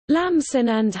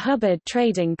Lamson Hubbard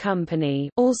Trading Company,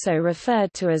 also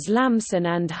referred to as Lamson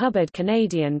Hubbard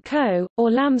Canadian Co., or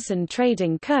Lamson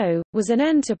Trading Co., was an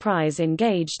enterprise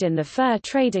engaged in the fur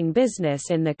trading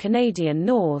business in the Canadian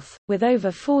North, with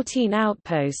over 14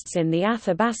 outposts in the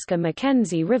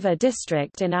Athabasca-Mackenzie River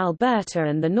District in Alberta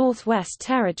and the Northwest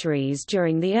Territories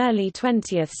during the early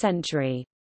 20th century.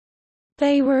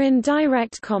 They were in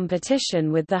direct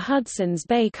competition with the Hudson's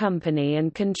Bay Company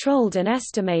and controlled an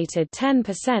estimated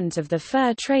 10% of the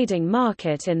fur trading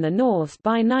market in the North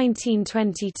by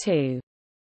 1922.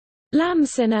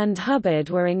 Lamson Hubbard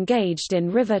were engaged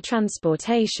in river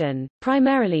transportation,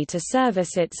 primarily to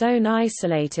service its own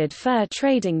isolated fur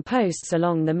trading posts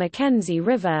along the Mackenzie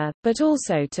River, but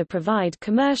also to provide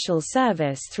commercial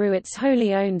service through its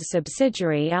wholly owned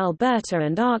subsidiary Alberta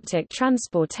and Arctic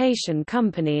Transportation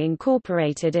Company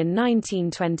incorporated in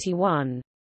 1921.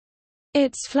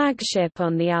 Its flagship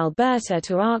on the Alberta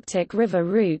to Arctic River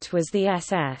route was the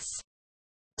SS.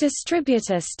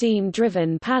 Distributor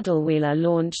steam-driven paddlewheeler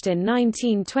launched in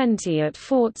 1920 at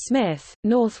Fort Smith,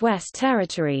 Northwest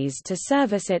Territories to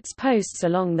service its posts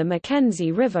along the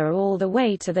Mackenzie River all the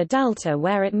way to the delta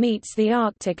where it meets the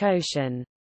Arctic Ocean.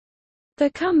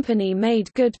 The company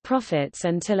made good profits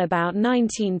until about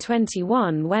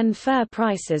 1921 when fur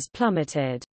prices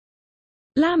plummeted.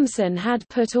 Lamson had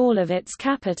put all of its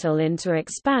capital into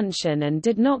expansion and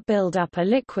did not build up a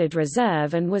liquid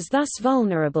reserve and was thus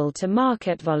vulnerable to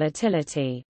market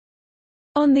volatility.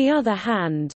 On the other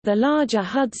hand, the larger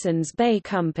Hudson's Bay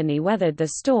Company weathered the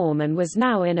storm and was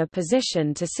now in a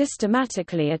position to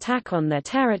systematically attack on their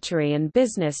territory and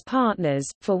business partners,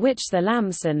 for which the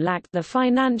Lamson lacked the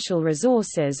financial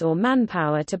resources or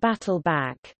manpower to battle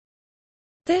back.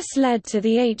 This led to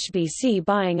the HBC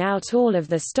buying out all of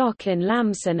the stock in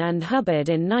Lamson Hubbard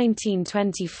in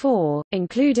 1924,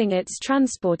 including its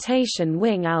transportation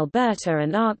wing Alberta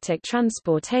and Arctic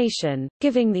Transportation,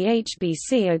 giving the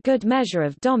HBC a good measure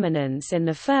of dominance in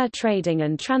the fur trading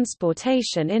and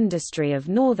transportation industry of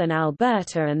northern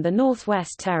Alberta and the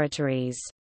Northwest Territories.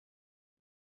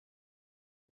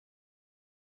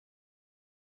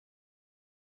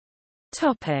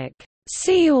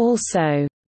 See also: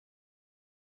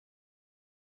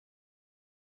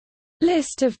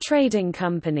 List of trading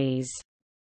companies.